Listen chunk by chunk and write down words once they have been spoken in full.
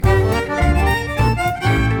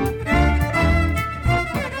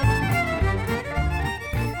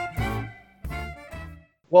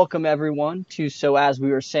Welcome, everyone, to So As We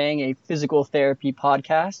Were Saying, a physical therapy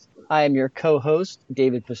podcast. I am your co-host,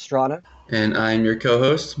 David Pastrana. And I'm your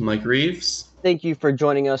co-host, Mike Reeves. Thank you for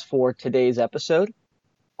joining us for today's episode.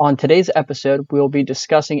 On today's episode, we'll be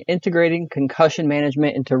discussing integrating concussion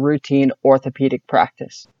management into routine orthopedic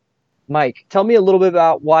practice. Mike, tell me a little bit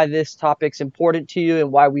about why this topic's important to you and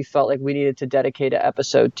why we felt like we needed to dedicate an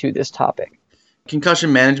episode to this topic.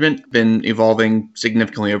 Concussion management been evolving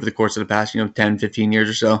significantly over the course of the past, 10, 15 years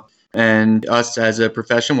or so. And us as a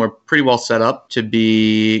profession, we're pretty well set up to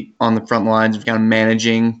be on the front lines of kind of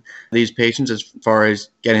managing these patients as far as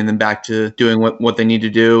getting them back to doing what they need to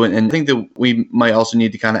do. And I think that we might also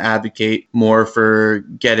need to kind of advocate more for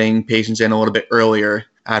getting patients in a little bit earlier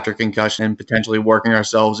after concussion and potentially working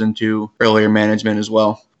ourselves into earlier management as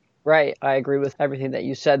well. Right. I agree with everything that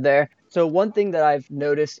you said there. So one thing that I've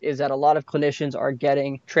noticed is that a lot of clinicians are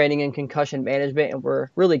getting training in concussion management, and we're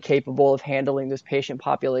really capable of handling this patient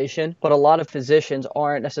population. But a lot of physicians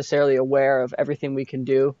aren't necessarily aware of everything we can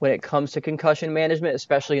do when it comes to concussion management,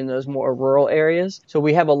 especially in those more rural areas. So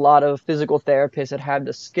we have a lot of physical therapists that have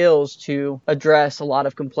the skills to address a lot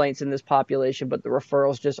of complaints in this population, but the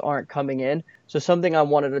referrals just aren't coming in. So something I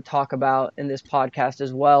wanted to talk about in this podcast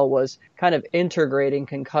as well was kind of integrating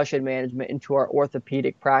concussion management into our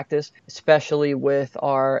orthopedic practice, especially with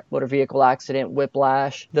our motor vehicle accident,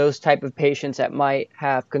 whiplash, those type of patients that might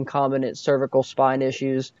have concomitant cervical spine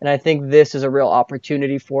issues. And I think this is a real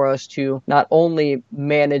opportunity for us to not only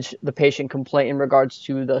manage the patient complaint in regards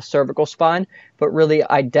to the cervical spine, but really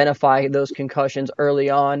identify those concussions early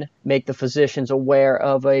on, make the physicians aware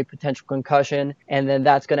of a potential concussion, and then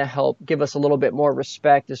that's going to help give us a little bit more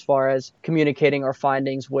respect as far as communicating our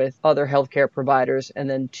findings with other healthcare providers, and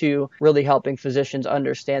then two, really helping physicians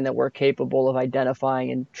understand that we're capable of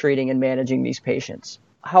identifying and treating and managing these patients.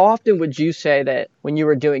 How often would you say that when you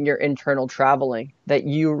were doing your internal traveling that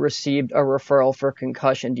you received a referral for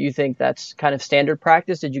concussion? Do you think that's kind of standard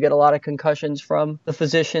practice? Did you get a lot of concussions from the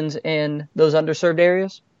physicians in those underserved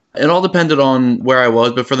areas? It all depended on where I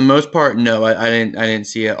was, but for the most part, no, I didn't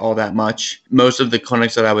see it all that much. Most of the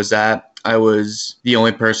clinics that I was at, I was the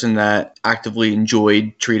only person that actively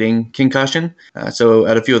enjoyed treating concussion. So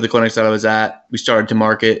at a few of the clinics that I was at, we started to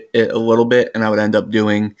market it a little bit, and I would end up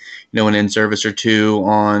doing, an in-service or two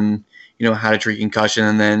on, how to treat concussion,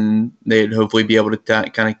 and then they'd hopefully be able to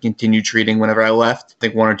kind of continue treating whenever I left. I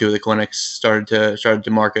think one or two of the clinics started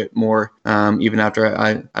to market more even after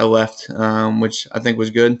I left, which I think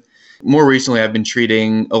was good. More recently, I've been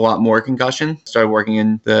treating a lot more concussion. Started working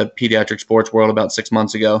in the pediatric sports world about 6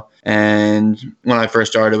 months ago. And when I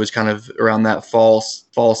first started, it was kind of around that fall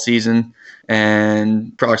season.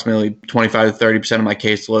 And approximately 25 to 30% of my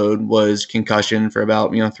caseload was concussion for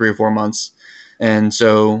about, 3 or 4 months. And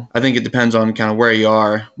so I think it depends on kind of where you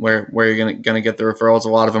are, where you're going to get the referrals. A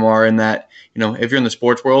lot of them are in that, if you're in the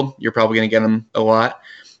sports world, you're probably going to get them a lot.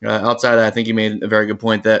 Outside of that, I think you made a very good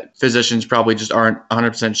point that physicians probably just aren't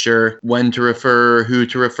 100% sure when to refer, who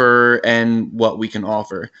to refer, and what we can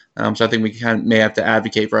offer. So I think we may have to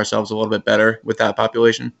advocate for ourselves a little bit better with that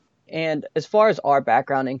population. And as far as our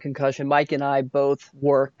background in concussion, Mike and I both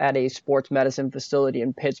work at a sports medicine facility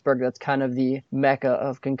in Pittsburgh that's kind of the mecca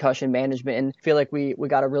of concussion management, and feel like we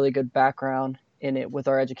got a really good background in it with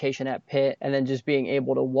our education at Pitt, and then just being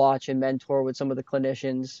able to watch and mentor with some of the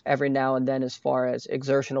clinicians every now and then as far as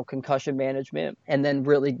exertional concussion management, and then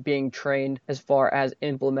really being trained as far as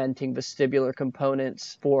implementing vestibular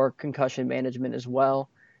components for concussion management as well.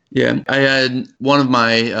 Yeah, I had one of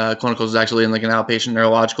my clinicals was actually in like an outpatient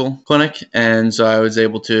neurological clinic, and so I was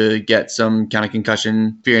able to get some kind of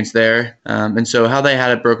concussion experience there. And so how they had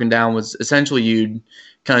it broken down was essentially you'd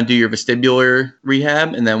kind of do your vestibular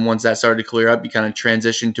rehab, and then once that started to clear up, you kind of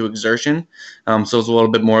transition to exertion. So it's a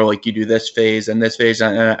little bit more like you do this phase and this phase.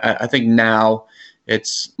 And I think now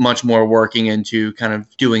it's much more working into kind of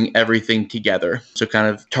doing everything together. So kind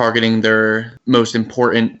of targeting their most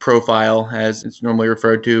important profile, as it's normally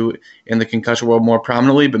referred to in the concussion world more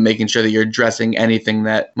prominently, but making sure that you're addressing anything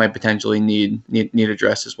that might potentially need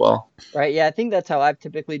addressed as well. Right. Yeah, I think that's how I've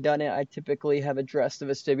typically done it. I typically have addressed the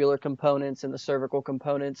vestibular components and the cervical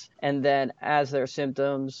components. And then as their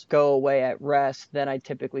symptoms go away at rest, then I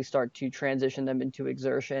typically start to transition them into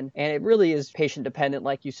exertion. And it really is patient dependent.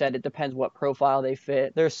 Like you said, it depends what profile they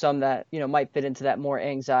fit. There's some that, might fit into that more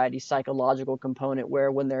anxiety, psychological component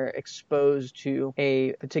where when they're exposed to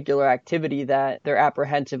a particular activity that they're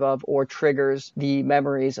apprehensive of or triggers the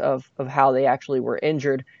memories of how they actually were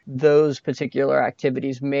injured, those particular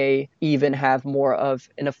activities may even have more of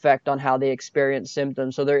an effect on how they experience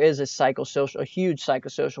symptoms. So there is a huge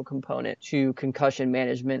psychosocial component to concussion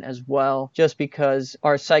management as well, just because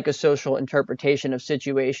our psychosocial interpretation of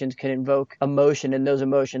situations can invoke emotion, and those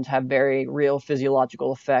emotions have very real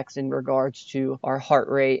physiological effects in regards to our heart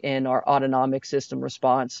rate and our autonomic system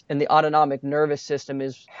response. And the autonomic nervous system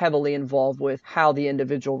is heavily involved with how the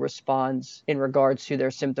individual responds in regards to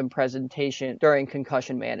their symptom presentation during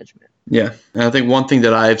concussion management. Yeah. And I think one thing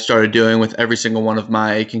that I've started doing with every single one of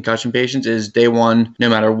my concussion patients is day one, no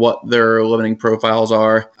matter what their limiting profiles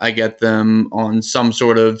are, I get them on some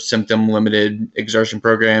sort of symptom limited exertion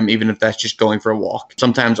program, even if that's just going for a walk.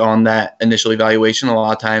 Sometimes on that initial evaluation, a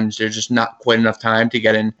lot of times there's just not quite enough time to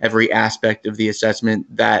get in every aspect of the assessment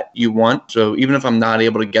that you want. So even if I'm not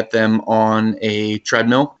able to get them on a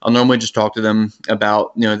treadmill, I'll normally just talk to them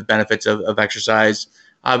about, the benefits of exercise.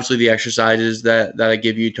 Obviously, the exercises that I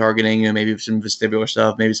give you targeting, maybe some vestibular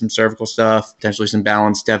stuff, maybe some cervical stuff, potentially some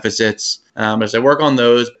balance deficits. As I work on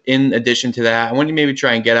those, in addition to that, I want you to maybe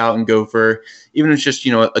try and get out and go for, even if it's just,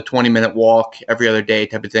 a 20-minute walk every other day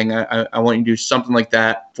type of thing. I want you to do something like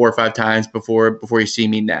that 4 or 5 times before you see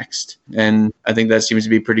me next. And I think that seems to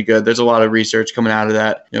be pretty good. There's a lot of research coming out of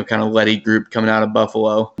that, kind of Letty group coming out of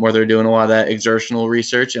Buffalo, where they're doing a lot of that exertional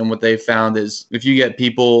research. And what they found is if you get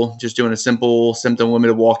people just doing a simple symptom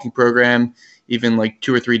limited walking program, even like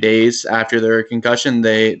 2 or 3 days after their concussion,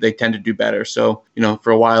 they tend to do better. So,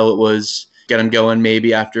 for a while it was get them going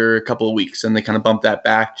maybe after a couple of weeks, and they kind of bumped that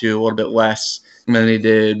back to a little bit less. And then they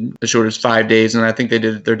did as short as 5 days, and I think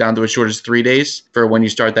they're down to as short as 3 days for when you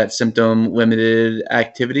start that symptom limited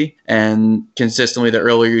activity. And consistently, the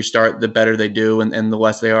earlier you start, the better they do, and the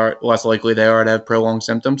less likely they are to have prolonged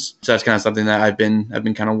symptoms. So that's kind of something that I've been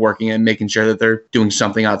kind of working at, making sure that they're doing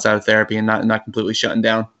something outside of therapy and not completely shutting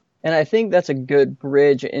down. And I think that's a good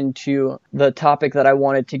bridge into the topic that I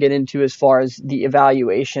wanted to get into as far as the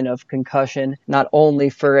evaluation of concussion, not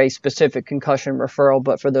only for a specific concussion referral,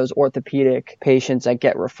 but for those orthopedic patients that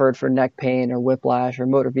get referred for neck pain or whiplash or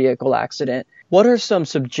motor vehicle accident. What are some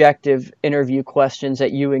subjective interview questions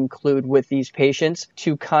that you include with these patients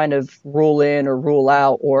to kind of rule in or rule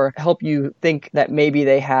out or help you think that maybe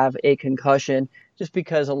they have a concussion? Just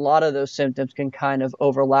because a lot of those symptoms can kind of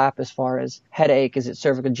overlap as far as headache. Is it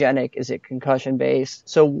cervicogenic? Is it concussion based?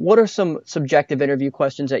 So what are some subjective interview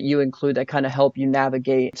questions that you include that kind of help you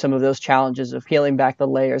navigate some of those challenges of peeling back the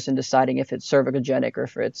layers and deciding if it's cervicogenic or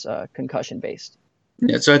if it's concussion based?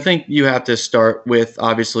 Yeah, so I think you have to start with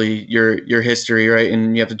obviously your history, right?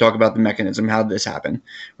 And you have to talk about the mechanism. How did this happen,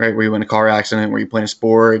 right? Were you in a car accident? Were you playing a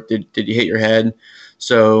sport? Did you hit your head?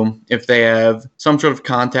 So if they have some sort of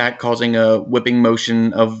contact causing a whipping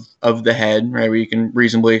motion of the head, right, where you can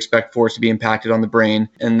reasonably expect force to be impacted on the brain,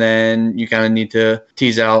 and then you kind of need to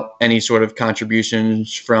tease out any sort of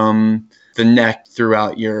contributions from the neck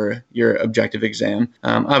throughout your objective exam.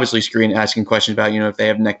 Obviously, asking questions about if they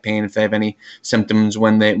have neck pain, if they have any symptoms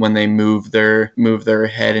when they move their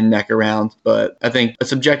head and neck around. But I think a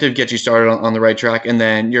subjective gets you started on the right track, and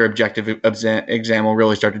then your objective exam will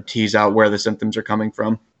really start to tease out where the symptoms are coming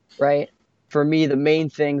from. Right. For me, the main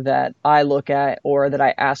thing that I look at or that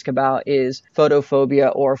I ask about is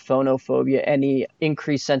photophobia or phonophobia, any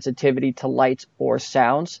increased sensitivity to lights or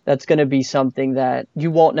sounds. That's going to be something that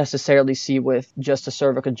you won't necessarily see with just a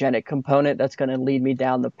cervicogenic component. That's going to lead me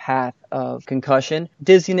down the path of concussion.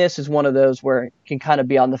 Dizziness is one of those where it can kind of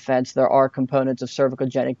be on the fence. There are components of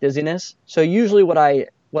cervicogenic dizziness. So usually what I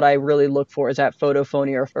really look for is that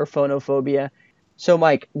photophonia or phonophobia. So,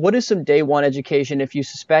 Mike, what is some day one education if you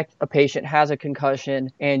suspect a patient has a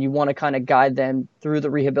concussion and you want to kind of guide them through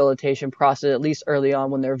the rehabilitation process, at least early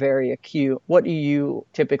on when they're very acute? What do you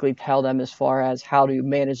typically tell them as far as how to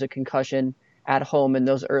manage a concussion at home in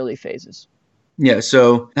those early phases? Yeah,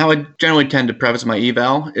 so how I generally tend to preface my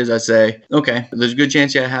eval is I say, okay, there's a good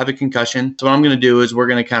chance you have a concussion. So what I'm going to do is we're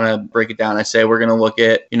going to kind of break it down. I say we're going to look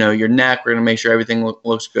at, your neck. We're going to make sure everything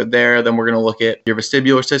looks good there. Then we're going to look at your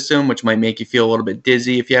vestibular system, which might make you feel a little bit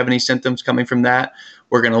dizzy if you have any symptoms coming from that.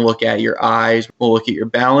 We're going to look at your eyes. We'll look at your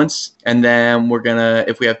balance. And then we're going to,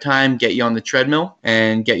 if we have time, get you on the treadmill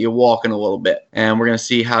and get you walking a little bit. And we're going to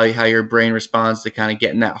see how your brain responds to kind of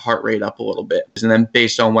getting that heart rate up a little bit. And then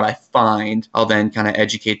based on what I find, I'll then kind of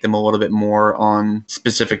educate them a little bit more on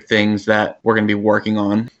specific things that we're going to be working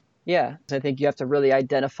on. Yeah, I think you have to really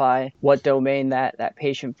identify what domain that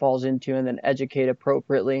patient falls into and then educate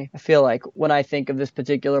appropriately. I feel like when I think of this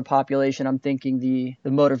particular population, I'm thinking the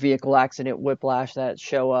motor vehicle accident whiplash that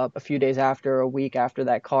show up a few days after, a week after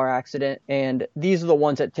that car accident. And these are the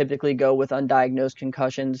ones that typically go with undiagnosed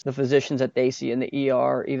concussions. The physicians that they see in the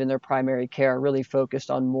ER, even their primary care, are really focused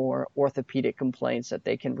on more orthopedic complaints that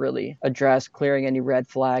they can really address, clearing any red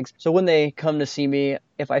flags. So when they come to see me,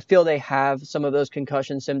 if I feel they have some of those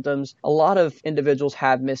concussion symptoms, a lot of individuals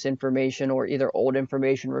have misinformation or either old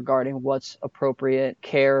information regarding what's appropriate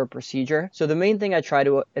care or procedure. So the main thing I try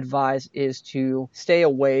to advise is to stay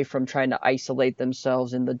away from trying to isolate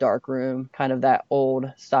themselves in the dark room, kind of that old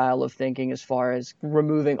style of thinking as far as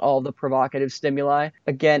removing all the provocative stimuli.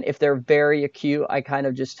 Again, if they're very acute, I kind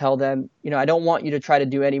of just tell them, I don't want you to try to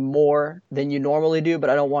do any more than you normally do,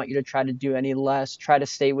 but I don't want you to try to do any less. Try to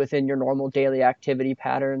stay within your normal daily activity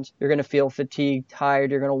patterns. You're going to feel fatigued,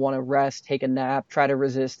 tired. You're going to want to rest, take a nap, try to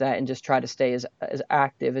resist that, and just try to stay as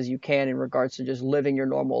active as you can in regards to just living your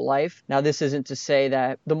normal life. Now, this isn't to say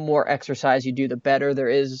that the more exercise you do, the better. There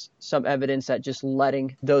is some evidence that just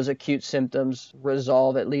letting those acute symptoms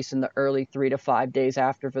resolve, at least in the early 3 to 5 days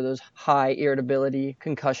after, for those high irritability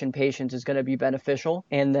concussion patients is going to be beneficial.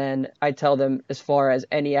 And then I tell them, as far as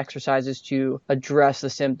any exercises to address the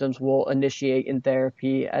symptoms, we'll initiate in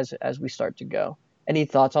therapy as we start to go. Any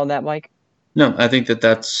thoughts on that, Mike? No, I think that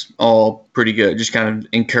that's all pretty good. Just kind of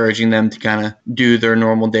encouraging them to kind of do their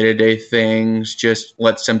normal day-to-day things, just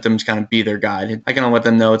let symptoms kind of be their guide. I kind of let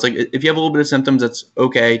them know it's like, if you have a little bit of symptoms, that's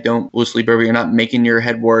okay. Don't lose sleep over. You're not making your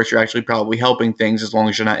head worse. You're actually probably helping things as long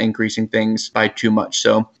as you're not increasing things by too much.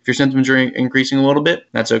 So if your symptoms are increasing a little bit,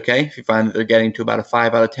 that's okay. If you find that they're getting to about a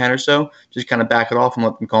 5 out of 10 or so, just kind of back it off and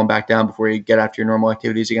let them calm back down before you get after your normal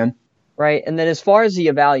activities again. Right. And then as far as the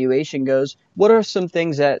evaluation goes, what are some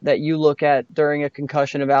things that you look at during a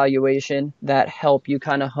concussion evaluation that help you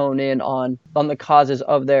kind of hone in on the causes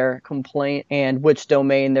of their complaint and which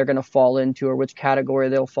domain they're going to fall into or which category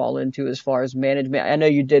they'll fall into as far as management? I know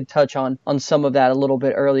you did touch on some of that a little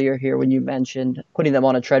bit earlier here when you mentioned putting them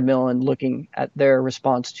on a treadmill and looking at their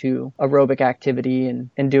response to aerobic activity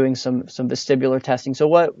and doing some vestibular testing. So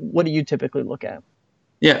what do you typically look at?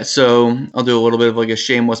 Yeah, so I'll do a little bit of like a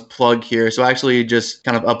shameless plug here. So I actually just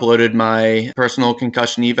kind of uploaded my personal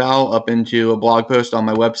concussion eval up into a blog post on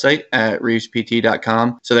my website at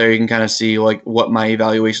reevespt.com. So there you can kind of see like what my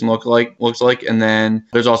evaluation looks like. And then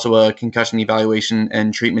there's also a concussion evaluation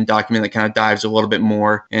and treatment document that kind of dives a little bit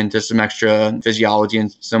more into some extra physiology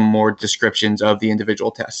and some more descriptions of the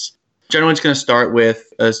individual tests. Generally, it's going to start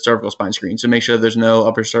with a cervical spine screen. So make sure there's no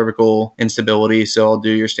upper cervical instability. So I'll do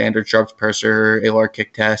your standard Sharps purser, alar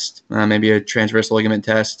kick test, maybe a transverse ligament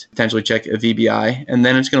test, potentially check a VBI. And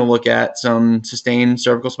then it's going to look at some sustained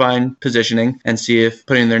cervical spine positioning and see if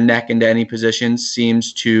putting their neck into any position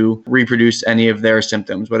seems to reproduce any of their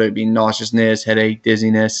symptoms, whether it be nauseousness, headache,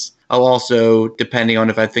 dizziness. I'll also, depending on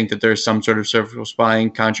if I think that there's some sort of cervical spine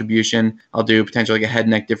contribution, I'll do potentially like a head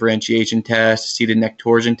neck differentiation test, seated neck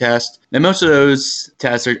torsion test. And most of those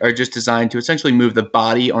tests are just designed to essentially move the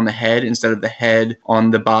body on the head instead of the head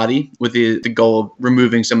on the body with the goal of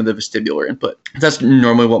removing some of the vestibular input. That's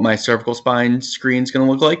normally what my cervical spine screen is going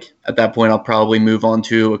to look like. At that point, I'll probably move on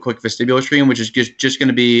to a quick vestibular screen, which is just going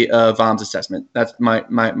to be a VOMS assessment. That's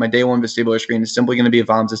my day one vestibular screen is simply going to be a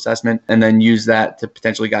VOMS assessment, and then use that to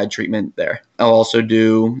potentially guide treatment there. I'll also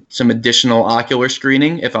do some additional ocular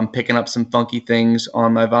screening if I'm picking up some funky things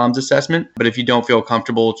on my VOMS assessment. But if you don't feel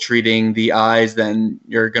comfortable treating the eyes, then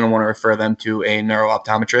you're going to want to refer them to a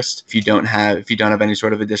neuro-optometrist if you don't have any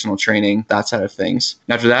sort of additional training, that side of things.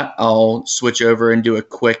 After that, I'll switch over and do a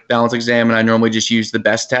quick balance exam, and I normally just use the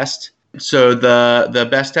BEST test. So the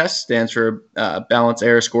BEST test stands for Balance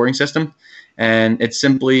Error Scoring System, and it's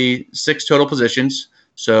simply 6 total positions.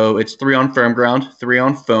 So it's 3 on firm ground, 3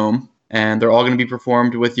 on foam, and they're all going to be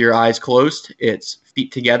performed with your eyes closed. It's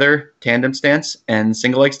feet together, tandem stance, and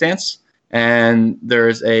single leg stance. And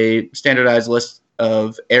there's a standardized list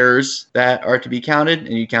of errors that are to be counted,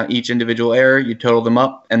 and you count each individual error, you total them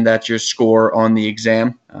up, and that's your score on the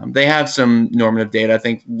exam. They have some normative data, I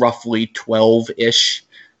think roughly 12-ish.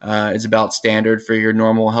 Is about standard for your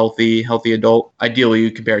normal healthy adult. Ideally, you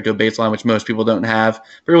compare it to a baseline, which most people don't have,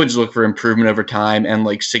 but really just look for improvement over time and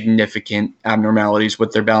like significant abnormalities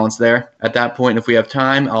with their balance there. At that point, if we have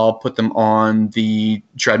time, I'll put them on the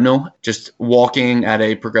treadmill, just walking at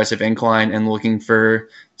a progressive incline and looking for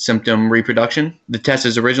symptom reproduction. The test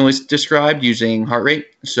is originally described using heart rate.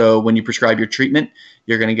 So when you prescribe your treatment,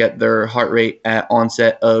 you're going to get their heart rate at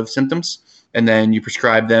onset of symptoms. and then you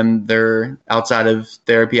prescribe them their outside of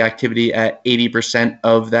therapy activity at 80%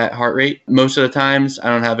 of that heart rate. Most of the times, I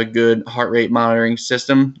don't have a good heart rate monitoring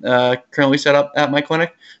system currently set up at my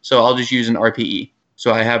clinic, so I'll just use an RPE.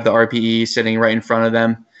 So I have the RPE sitting right in front of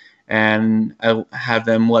them, and I have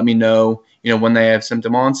them let me know, when they have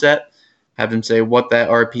symptom onset, have them say what that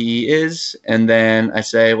RPE is, and then I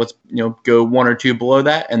say, let's go 1 or 2 below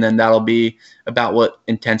that, and then that'll be about what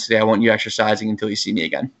intensity I want you exercising until you see me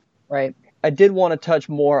again. Right. I did want to touch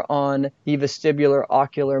more on the vestibular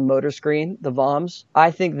ocular motor screen, the VOMS. I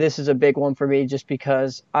think this is a big one for me just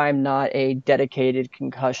because I'm not a dedicated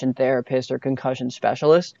concussion therapist or concussion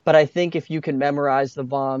specialist. But I think if you can memorize the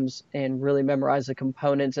VOMS and really memorize the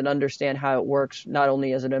components and understand how it works, not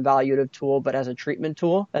only as an evaluative tool, but as a treatment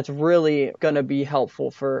tool, that's really going to be helpful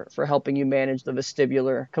for helping you manage the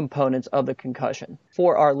vestibular components of the concussion.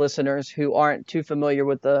 For our listeners who aren't too familiar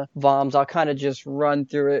with the VOMS, I'll kind of just run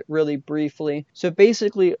through it really briefly. So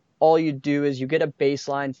basically, all you do is you get a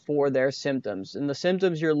baseline for their symptoms. And the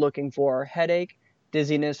symptoms you're looking for are headache,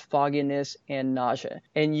 dizziness, fogginess, and nausea.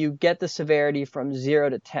 And you get the severity from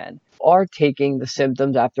 0 to 10. Are taking the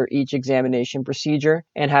symptoms after each examination procedure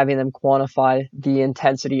and having them quantify the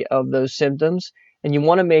intensity of those symptoms. And you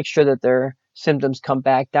want to make sure that their symptoms come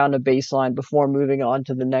back down to baseline before moving on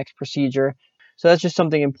to the next procedure. So that's just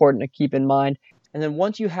something important to keep in mind. And then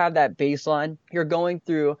once you have that baseline, you're going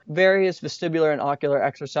through various vestibular and ocular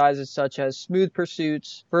exercises such as smooth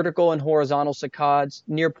pursuits, vertical and horizontal saccades,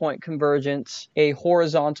 near point convergence, a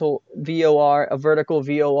horizontal VOR, a vertical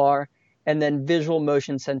VOR, and then visual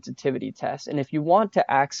motion sensitivity test. And if you want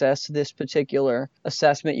to access this particular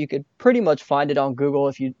assessment, you could pretty much find it on Google.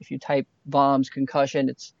 If you type VOMS concussion,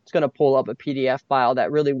 it's going to pull up a PDF file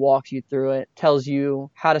that really walks you through it, tells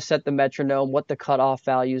you how to set the metronome, what the cutoff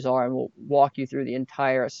values are, and will walk you through the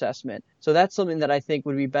entire assessment. So that's something that I think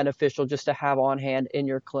would be beneficial just to have on hand in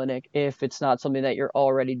your clinic if it's not something that you're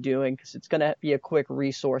already doing, because it's going to be a quick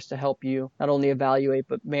resource to help you not only evaluate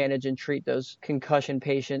but manage and treat those concussion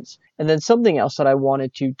patients. And then something else that I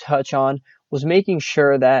wanted to touch on was making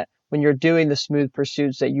sure that when you're doing the smooth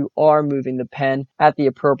pursuits that you are moving the pen at the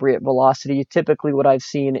appropriate velocity. Typically what I've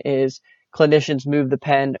seen is clinicians move the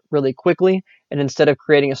pen really quickly, and instead of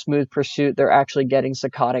creating a smooth pursuit, they're actually getting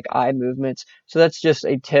saccadic eye movements. So that's just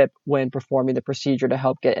a tip when performing the procedure to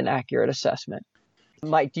help get an accurate assessment.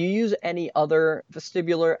 Mike, do you use any other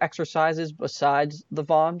vestibular exercises besides the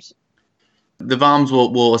VOMS? The VOMS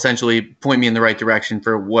will essentially point me in the right direction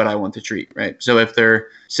for what I want to treat, right? So if they're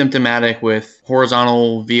symptomatic with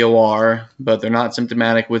horizontal VOR, but they're not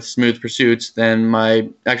symptomatic with smooth pursuits, then my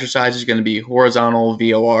exercise is going to be horizontal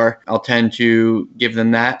VOR. I'll tend to give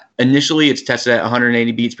them that. Initially, it's tested at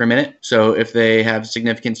 180 beats per minute. So if they have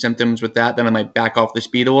significant symptoms with that, then I might back off the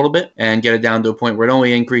speed a little bit and get it down to a point where it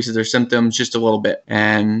only increases their symptoms just a little bit.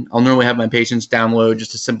 And I'll normally have my patients download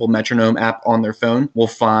just a simple metronome app on their phone. We'll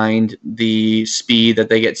find the speed that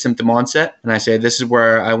they get symptom onset. And I say, this is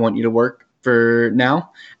where I want you to work for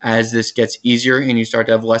now. As this gets easier and you start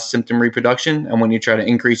to have less symptom reproduction, and when you try to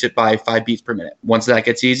increase it by 5 beats per minute. Once that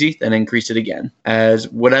gets easy, then increase it again. As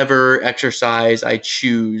whatever exercise I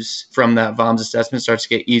choose from that VOMS assessment starts to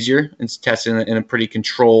get easier, it's tested in a pretty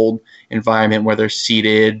controlled environment where they're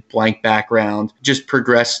seated, blank background. Just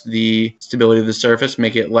progress the stability of the surface,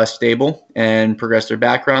 make it less stable, and progress their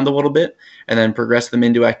background a little bit, and then progress them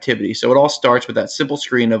into activity. So it all starts with that simple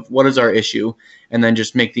screen of what is our issue, and then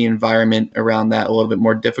just make the environment around that a little bit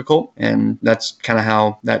more difficult. And that's kind of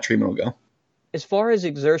how that treatment will go. As far as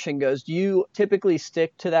exertion goes, do you typically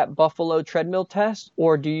stick to that Buffalo treadmill test,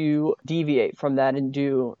 or do you deviate from that and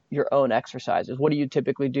do your own exercises? What do you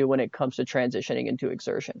typically do when it comes to transitioning into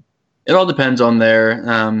exertion? It all depends on their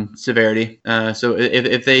severity. So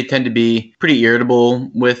if they tend to be pretty irritable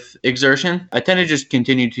with exertion, I tend to just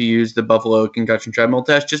continue to use the Buffalo concussion treadmill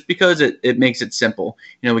test just because it makes it simple.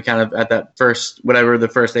 We kind of, at that first, whatever the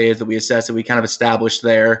first day is that we assess it, we kind of establish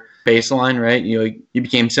their baseline, right? You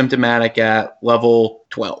became symptomatic at level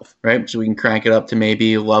 12, right? So we can crank it up to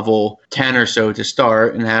maybe level 10 or so to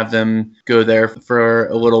start and have them go there for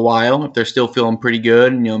a little while. If they're still feeling pretty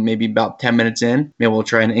good, maybe about 10 minutes in, maybe we'll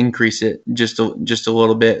try and increase it just a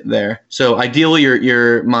little bit there. So ideally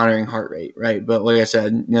you're monitoring heart rate, right? But like I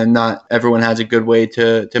said, not everyone has a good way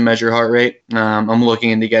to measure heart rate. I'm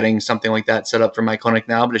looking into getting something like that set up for my clinic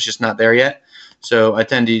now, but it's just not there yet. So I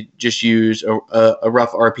tend to just use a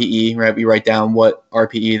rough RPE, right? We write down what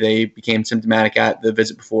RPE they became symptomatic at the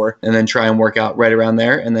visit before, and then try and work out right around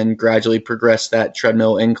there, and then gradually progress that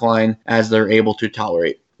treadmill incline as they're able to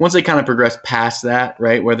tolerate. Once they kind of progress past that,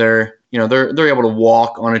 right, where they're they're able to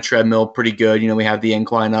walk on a treadmill pretty good. We have the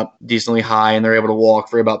incline up decently high, and they're able to walk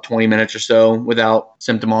for about 20 minutes or so without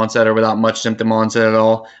symptom onset or without much symptom onset at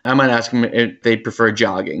all. I might ask them if they prefer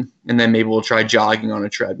jogging, and then maybe we'll try jogging on a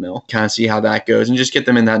treadmill, kind of see how that goes, and just get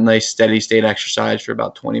them in that nice steady state exercise for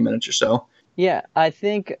about 20 minutes or so. Yeah, I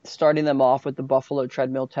think starting them off with the Buffalo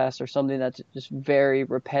treadmill test or something that's just very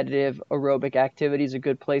repetitive aerobic activity is a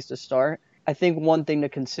good place to start. I think one thing to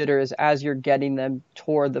consider is as you're getting them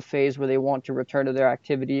toward the phase where they want to return to their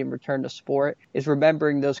activity and return to sport is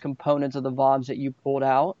remembering those components of the VOMs that you pulled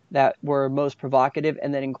out that were most provocative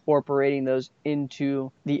and then incorporating those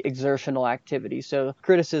into the exertional activity. So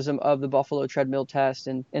criticism of the Buffalo treadmill test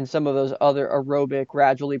and some of those other aerobic,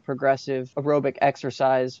 gradually progressive aerobic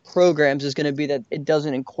exercise programs is going to be that it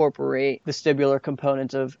doesn't incorporate vestibular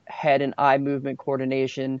components of head and eye movement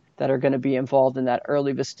coordination that are going to be involved in that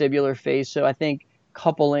early vestibular phase. So I think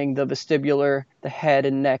coupling the vestibular, the head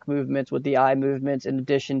and neck movements with the eye movements in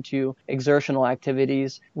addition to exertional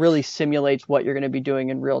activities really simulates what you're going to be doing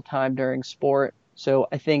in real time during sport. So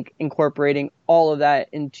I think incorporating all of that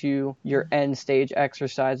into your end stage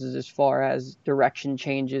exercises as far as direction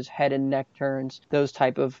changes, head and neck turns, those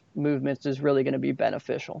type of movements is really going to be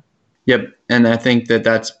beneficial. Yep. And I think that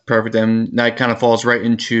that's perfect. And that kind of falls right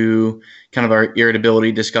into kind of our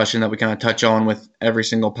irritability discussion that we kind of touch on with every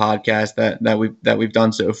single podcast that we've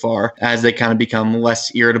done so far. As they kind of become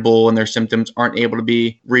less irritable and their symptoms aren't able to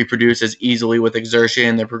be reproduced as easily with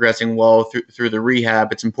exertion, they're progressing well through the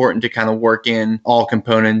rehab. It's important to kind of work in all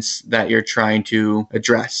components that you're trying to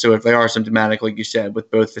address. So if they are symptomatic, like you said, with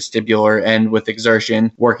both vestibular and with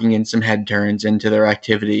exertion, working in some head turns into their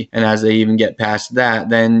activity. And as they even get past that,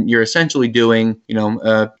 then you're essentially doing,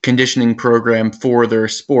 a conditioning program for their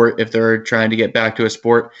sport if they're trying to get back to a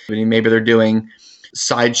sport. Maybe they're doing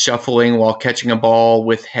side shuffling while catching a ball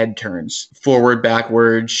with head turns, forward,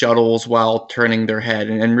 backward, shuttles while turning their head,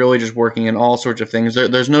 and really just working in all sorts of things.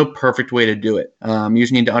 There's no perfect way to do it. You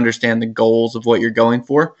just need to understand the goals of what you're going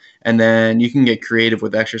for, and then you can get creative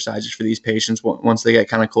with exercises for these patients once they get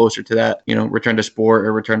kind of closer to that, return to sport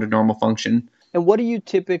or return to normal function. And what do you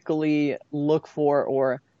typically look for,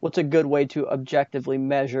 or what's a good way to objectively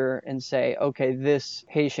measure and say, okay, this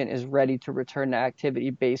patient is ready to return to activity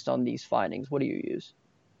based on these findings? What do you use?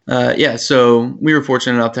 So we were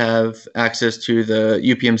fortunate enough to have access to the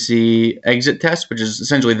UPMC exit test, which is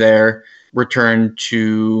essentially their return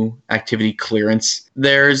to activity clearance.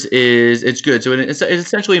 Theirs it's good. So it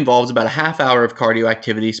essentially involves about a half hour of cardio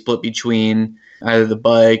activity split between either the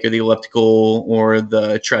bike or the elliptical or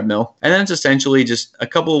the treadmill. And then it's essentially just a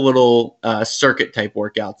couple of little circuit type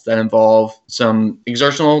workouts that involve some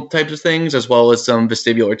exertional types of things as well as some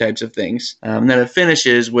vestibular types of things. And then it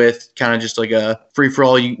finishes with kind of just like a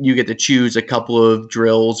free-for-all. You get to choose a couple of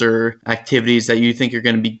drills or activities that you think are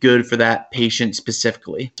going to be good for that patient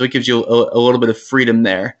specifically. So it gives you a little bit of freedom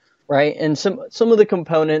there. Right. And some of the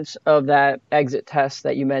components of that exit test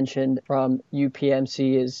that you mentioned from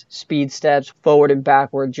UPMC is speed steps, forward and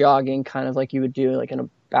backward jogging, kind of like you would do like in a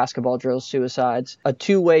basketball drills, suicides, a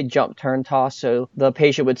two-way jump turn toss. So the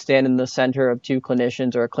patient would stand in the center of two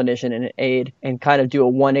clinicians or a clinician and an aide and kind of do a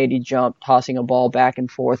 180 jump, tossing a ball back and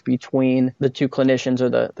forth between the two clinicians or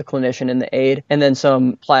the clinician and the aide. And then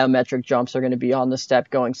some plyometric jumps are going to be on the step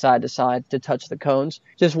going side to side to touch the cones.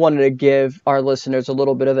 Just wanted to give our listeners a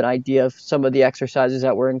little bit of an idea of some of the exercises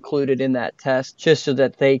that were included in that test, just so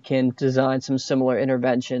that they can design some similar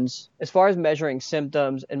interventions. As far as measuring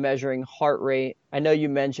symptoms and measuring heart rate, I know you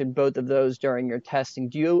mentioned both of those during your testing.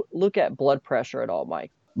 Do you look at blood pressure at all,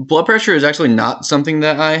 Mike? Blood pressure is actually not something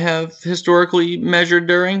that I have historically measured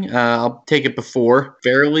during. I'll take it before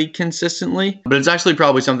fairly consistently, but it's actually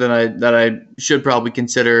probably something that I should probably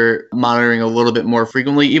consider monitoring a little bit more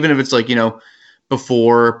frequently, even if it's like,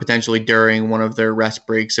 before, potentially during one of their rest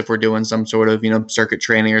breaks, if we're doing some sort of, circuit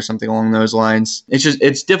training or something along those lines.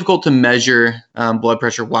 It's difficult to measure blood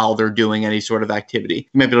pressure while they're doing any sort of activity.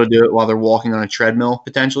 You might be able to do it while they're walking on a treadmill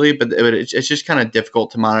potentially, but it's just kind of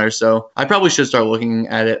difficult to monitor. So I probably should start looking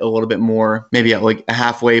at it a little bit more, maybe at like a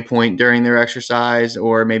halfway point during their exercise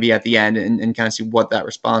or maybe at the end and kind of see what that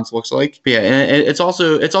response looks like. But yeah, and it's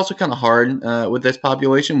also kind of hard with this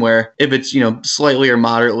population where if it's, slightly or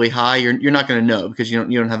moderately high, you're not going to know, because you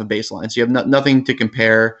don't have a baseline. So you have nothing to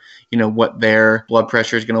compare, what their blood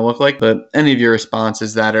pressure is going to look like. But any of your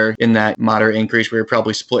responses that are in that moderate increase where you're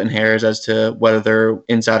probably splitting hairs as to whether they're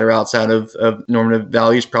inside or outside of normative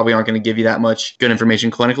values probably aren't going to give you that much good information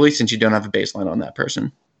clinically, since you don't have a baseline on that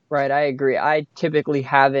person. Right, I agree. I typically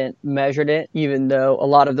haven't measured it, even though a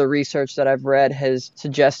lot of the research that I've read has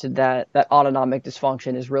suggested that autonomic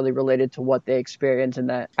dysfunction is really related to what they experience, and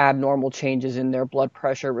that abnormal changes in their blood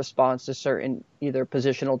pressure response to certain either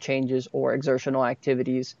positional changes or exertional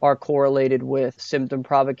activities are correlated with symptom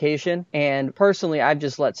provocation. And personally, I've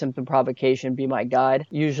just let symptom provocation be my guide.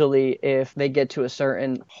 Usually, if they get to a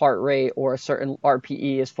certain heart rate or a certain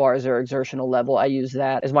RPE as far as their exertional level, I use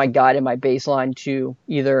that as my guide and my baseline to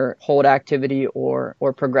either hold activity or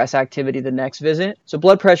progress activity the next visit. So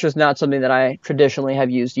blood pressure is not something that I traditionally have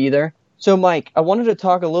used either. So Mike, I wanted to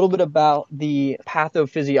talk a little bit about the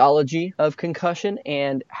pathophysiology of concussion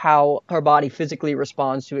and how our body physically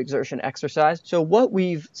responds to exertion exercise. So what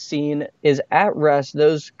we've seen is at rest,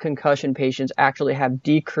 those concussion patients actually have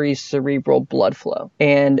decreased cerebral blood flow.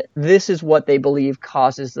 And this is what they believe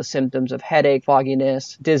causes the symptoms of headache,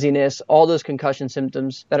 fogginess, dizziness. All those concussion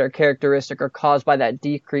symptoms that are characteristic are caused by that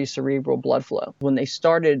decreased cerebral blood flow. When they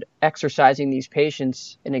started exercising these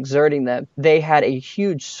patients and exerting them, they had a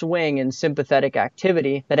huge swing in sympathetic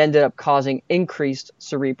activity that ended up causing increased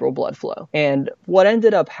cerebral blood flow. And what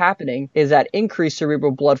ended up happening is that increased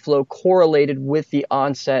cerebral blood flow correlated with the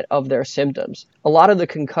onset of their symptoms. A lot of the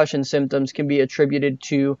concussion symptoms can be attributed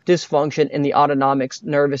to dysfunction in the autonomic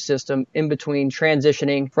nervous system in between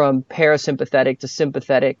transitioning from parasympathetic to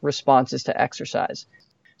sympathetic responses to exercise.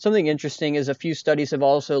 Something interesting is a few studies have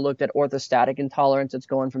also looked at orthostatic intolerance. It's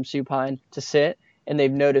going from supine to sit. And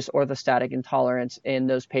they've noticed orthostatic intolerance in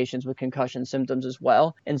those patients with concussion symptoms as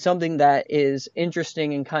well. And something that is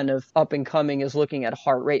interesting and kind of up and coming is looking at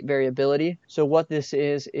heart rate variability. So what this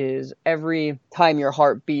is every time your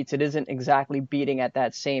heart beats, it isn't exactly beating at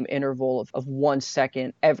that same interval of 1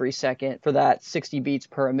 second every second for that 60 beats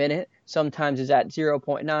per minute. Sometimes it's at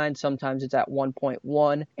 0.9, sometimes it's at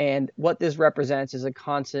 1.1. And what this represents is a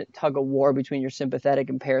constant tug of war between your sympathetic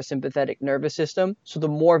and parasympathetic nervous system. So the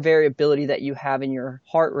more variability that you have in your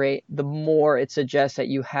heart rate, the more it suggests that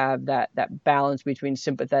you have that balance between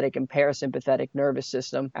sympathetic and parasympathetic nervous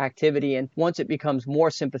system activity. And once it becomes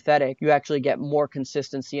more sympathetic, you actually get more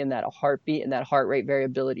consistency in that heartbeat, and that heart rate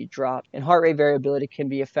variability drops. And heart rate variability can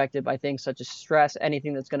be affected by things such as stress,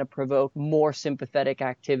 anything that's going to provoke more sympathetic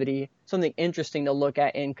activity. Something interesting to look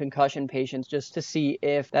at in concussion patients just to see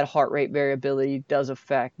if that heart rate variability does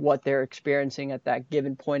affect what they're experiencing at that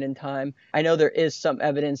given point in time. I know there is some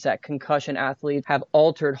evidence that concussion athletes have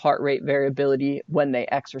altered heart rate variability when they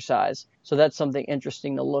exercise. So that's something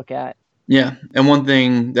interesting to look at. Yeah. And one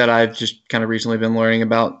thing that I've just kind of recently been learning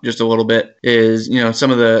about just a little bit is, some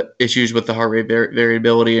of the issues with the heart rate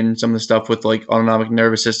variability and some of the stuff with like autonomic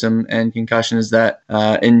nervous system and concussion is that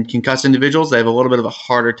in concussed individuals, they have a little bit of a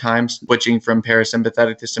harder time switching from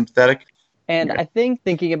parasympathetic to sympathetic. And I think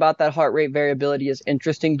thinking about that heart rate variability is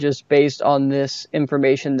interesting just based on this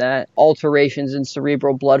information that alterations in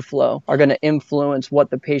cerebral blood flow are going to influence what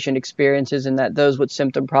the patient experiences, and that those with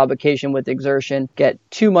symptom provocation with exertion get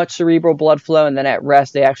too much cerebral blood flow, and then at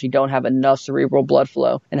rest they actually don't have enough cerebral blood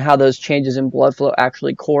flow, and how those changes in blood flow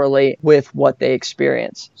actually correlate with what they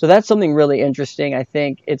experience. So that's something really interesting. I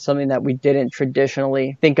think it's something that we didn't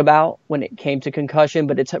traditionally think about when it came to concussion,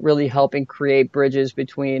 but it's really helping create bridges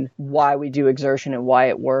between why we do exertion and why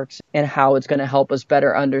it works, and how it's going to help us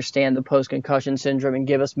better understand the post-concussion syndrome and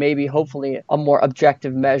give us maybe hopefully a more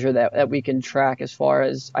objective measure that we can track as far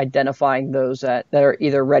as identifying those that are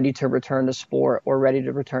either ready to return to sport or ready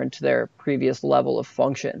to return to their previous level of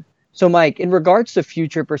function. So Mike, in regards to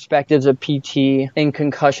future perspectives of PT and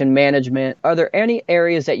concussion management, are there any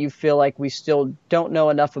areas that you feel like we still don't know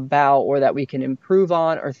enough about or that we can improve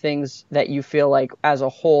on, or things that you feel like as a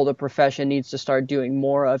whole the profession needs to start doing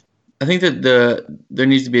more of? I think that there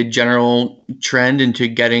needs to be a general trend into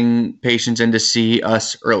getting patients in to see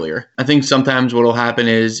us earlier. I think sometimes what will happen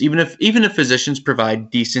is even if physicians provide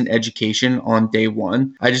decent education on day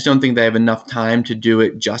one, I just don't think they have enough time to do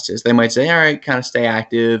it justice. They might say, all right, kind of stay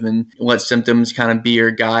active and let symptoms kind of be your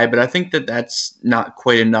guide. But I think that that's not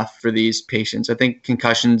quite enough for these patients. I think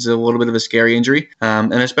concussion's a little bit of a scary injury,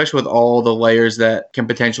 and especially with all the layers that can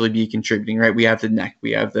potentially be contributing, right? We have the neck,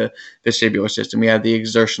 we have the vestibular system, we have the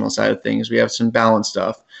exertional side of things, we have some balance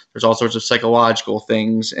stuff. There's all sorts of psychological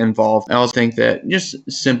things involved. I also think that just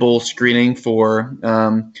simple screening for,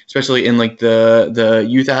 especially in like the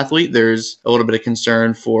youth athlete, there's a little bit of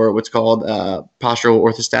concern for what's called postural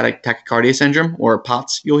orthostatic tachycardia syndrome, or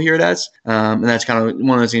POTS, you'll hear it as. And that's kind of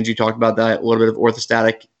one of those things you talked about, that a little bit of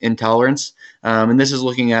orthostatic intolerance. And this is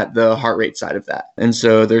looking at the heart rate side of that. And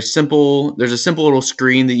so there's a simple little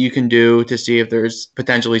screen that you can do to see if there's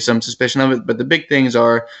potentially some suspicion of it. But the big things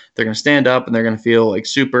are they're going to stand up and they're going to feel like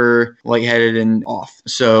super lightheaded and off.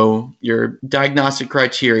 So your diagnostic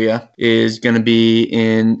criteria is going to be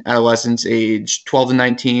in adolescents age 12 to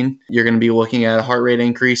 19. You're going to be looking at a heart rate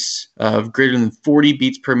increase of greater than 40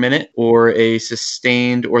 beats per minute, or a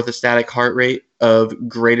sustained orthostatic heart rate of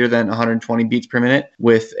greater than 120 beats per minute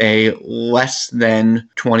with a less than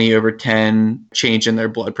 20/10 change in their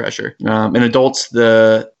blood pressure. In adults,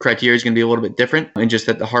 the criteria is going to be a little bit different, and just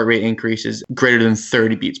that the heart rate increase is greater than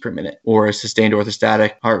 30 beats per minute, or a sustained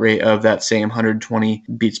orthostatic heart rate of that same 120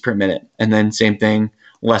 beats per minute. And then same thing,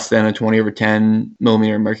 less than a 20/10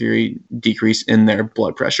 millimeter mercury decrease in their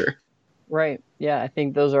blood pressure. Right. Yeah, I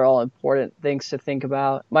think those are all important things to think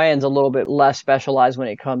about. My end's a little bit less specialized when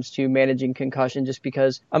it comes to managing concussion, just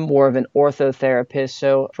because I'm more of an orthotherapist.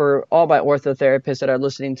 So for all my orthotherapists that are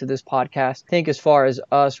listening to this podcast, I think as far as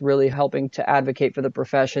us really helping to advocate for the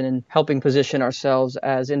profession and helping position ourselves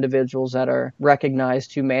as individuals that are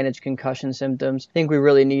recognized to manage concussion symptoms, I think we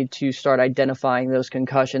really need to start identifying those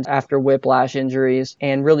concussions after whiplash injuries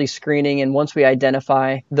and really screening. And once we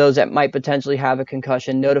identify those that might potentially have a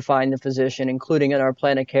concussion, notifying the physician, including in our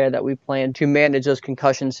plan of care, that we plan to manage those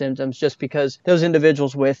concussion symptoms, just because those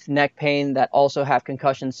individuals with neck pain that also have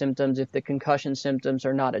concussion symptoms, if the concussion symptoms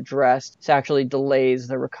are not addressed, it actually delays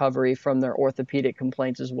the recovery from their orthopedic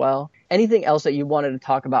complaints as well. Anything else that you wanted to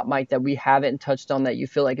talk about, Mike, that we haven't touched on that you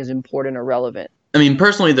feel like is important or relevant? I mean,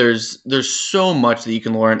 personally, there's so much that you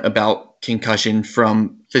can learn about concussion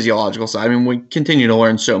from physiological side. I mean, we continue to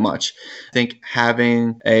learn so much. I think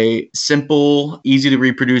having a simple, easy to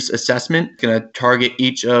reproduce assessment going to target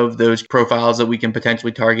each of those profiles that we can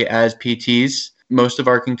potentially target as PTs. Most of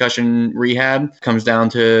our concussion rehab comes down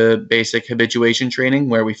to basic habituation training,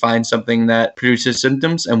 where we find something that produces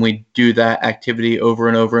symptoms and we do that activity over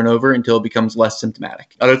and over and over until it becomes less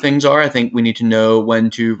symptomatic. Other things are, I think we need to know when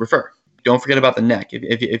to refer. Don't forget about the neck.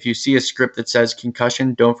 If you see a script that says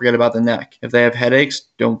concussion, don't forget about the neck. If they have headaches,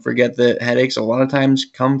 don't forget that headaches a lot of times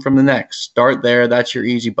come from the neck. Start there. That's your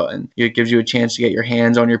easy button. It gives you a chance to get your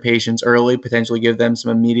hands on your patients early, potentially give them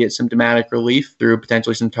some immediate symptomatic relief through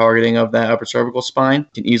potentially some targeting of that upper cervical spine.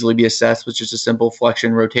 It can easily be assessed with just a simple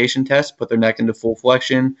flexion rotation test. Put their neck into full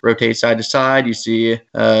flexion, rotate side to side. You see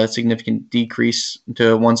a significant decrease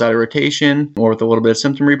to one side of rotation, or with a little bit of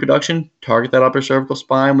symptom reproduction. Target that upper cervical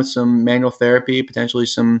spine with some manual therapy, potentially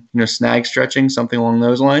some snag stretching, something along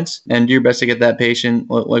those lines, and do your best to get that patient,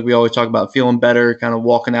 like we always talk about, feeling better, kind of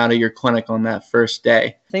walking out of your clinic on that first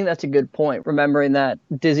day. I think that's a good point. Remembering that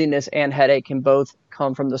dizziness and headache can both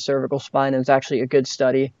come from the cervical spine. There's actually a good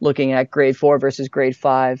study looking at grade 4 versus grade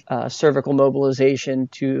 5 cervical mobilization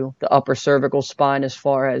to the upper cervical spine as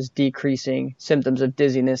far as decreasing symptoms of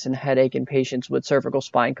dizziness and headache in patients with cervical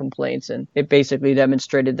spine complaints. And it basically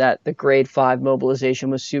demonstrated that the grade 5 mobilization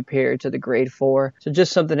was superior to the grade 4. So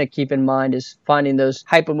just something to keep in mind is finding those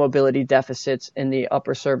hypomobility deficits in the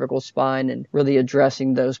upper cervical spine and really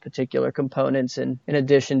addressing those particular components, and in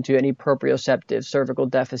addition to any proprioceptive cervical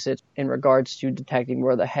deficits in regards to detecting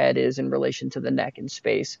where the head is in relation to the neck in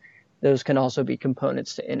space. Those can also be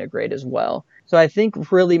components to integrate as well. So I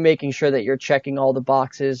think really making sure that you're checking all the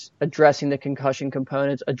boxes, addressing the concussion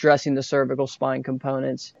components, addressing the cervical spine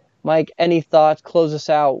components. Mike, any thoughts? Close us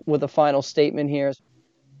out with a final statement here.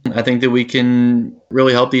 I think that we can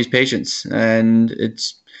really help these patients, and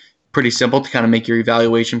it's pretty simple to kind of make your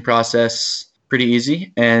evaluation process pretty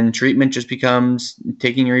easy, and treatment just becomes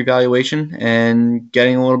taking your evaluation and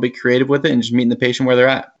getting a little bit creative with it and just meeting the patient where they're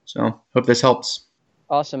at. So hope this helps.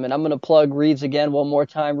 Awesome. And I'm going to plug Reeves again one more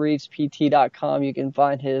time, reevespt.com. You can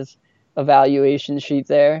find his evaluation sheet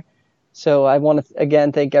there. So I want to,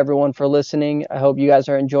 again, thank everyone for listening. I hope you guys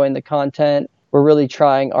are enjoying the content. We're really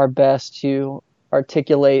trying our best to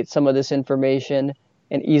articulate some of this information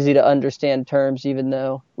in easy to understand terms, even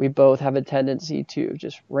though we both have a tendency to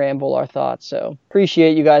just ramble our thoughts. So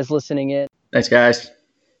appreciate you guys listening in. Thanks, guys.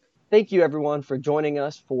 Thank you, everyone, for joining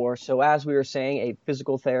us for So As We Were Saying, a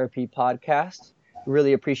physical therapy podcast. We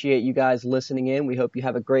really appreciate you guys listening in. We hope you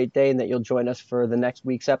have a great day and that you'll join us for the next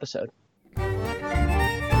week's episode.